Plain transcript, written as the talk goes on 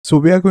So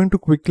we are going to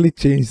quickly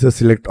change the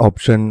select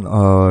option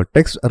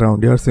text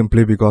around here,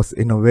 simply because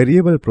in a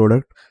variable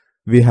product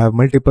we have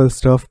multiple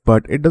stuff,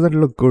 but it doesn't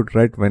look good,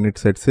 right? When it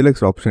said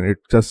select option, it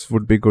just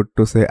would be good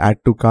to say add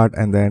to cart,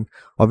 and then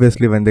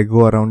obviously when they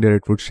go around here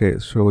it would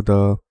show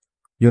the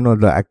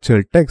the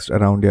actual text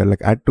around here,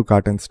 like add to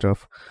cart and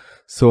stuff.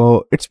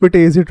 So it's pretty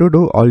easy to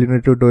do. All you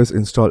need to do is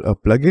install a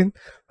plugin,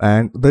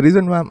 and the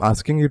reason why I'm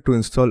asking you to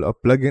install a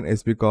plugin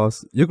is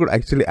because you could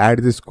actually add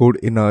this code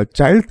in a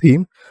child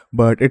theme,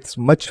 but it's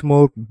much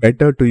more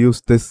better to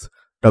use this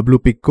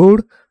WP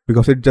code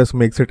because it just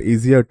makes it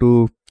easier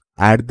to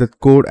add the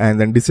code and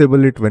then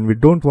disable it when we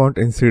don't want,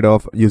 instead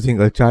of using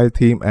a child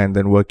theme and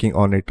then working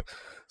on it.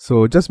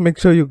 So just make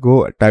sure you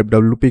go type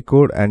WP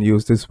code and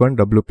use this one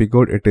WP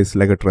code. It is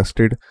like a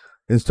trusted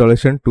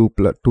installation,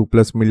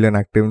 2+ million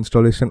active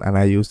installation, and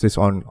I use this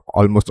on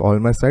almost all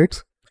my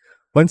sites.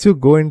 Once you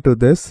go into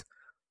this,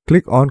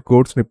 click on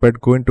code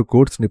snippet, go into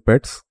code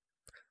snippets,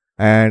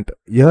 and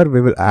here we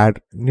will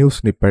add new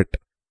snippet,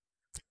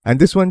 and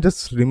this one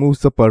just removes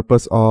the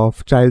purpose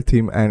of child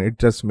theme and it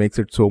just makes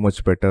it so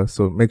much better.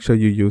 So make sure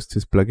you use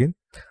this plugin.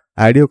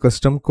 Add your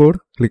custom code,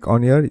 click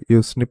on here,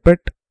 use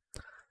snippet,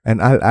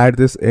 and I'll add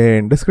this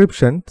in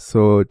description.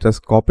 So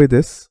just copy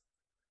this,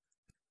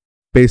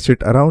 paste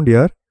it around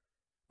here.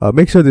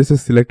 Make sure this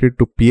is selected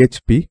to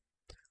PHP,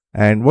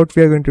 and what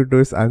we are going to do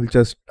is I will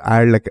just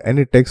add like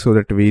any text so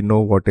that we know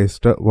what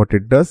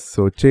it does.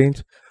 So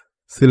change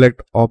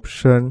select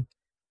option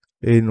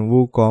in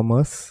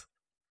Woocommerce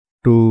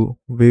to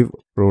Viv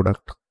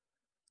product,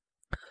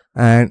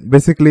 and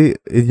basically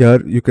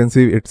here you can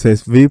see it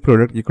says Viv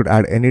product. You could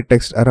add any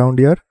text around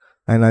here,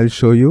 and I'll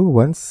show you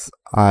once.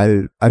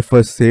 I'll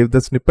first save the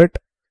snippet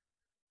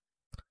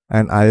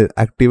and I'll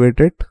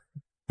activate it.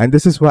 And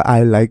this is why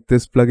I like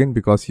this plugin,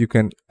 because you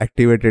can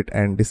activate it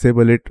and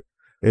disable it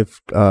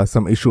if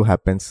some issue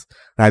happens,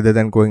 rather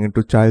than going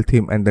into child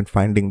theme and then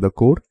finding the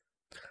code.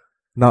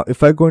 Now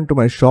if I go into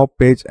my shop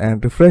page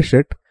and refresh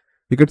it,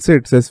 you could see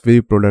it says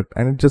Viv product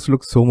and it just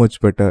looks so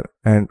much better.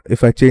 And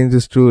if I change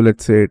this to,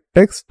 let's say,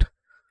 text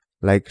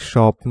like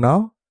shop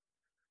now,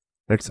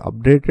 let's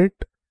update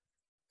it.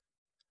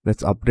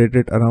 Let's update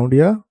it around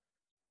here.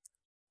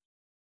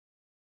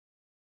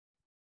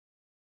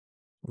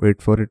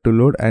 Wait for it to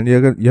load, and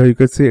here you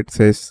can see it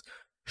says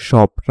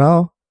shop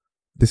now.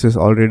 This is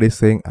already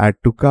saying add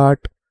to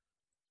cart,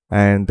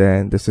 and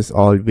then this is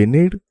all we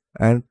need,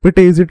 and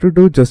pretty easy to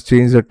do. Just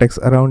change the text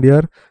around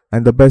here.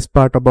 And the best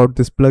part about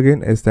this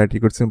plugin is that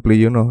you could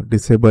simply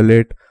disable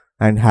it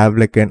and have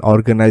like an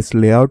organized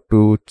layout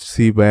to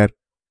see where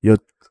your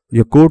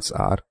codes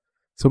are.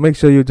 So make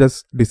sure you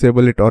just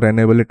disable it or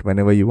enable it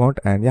whenever you want.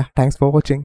 And yeah, thanks for watching.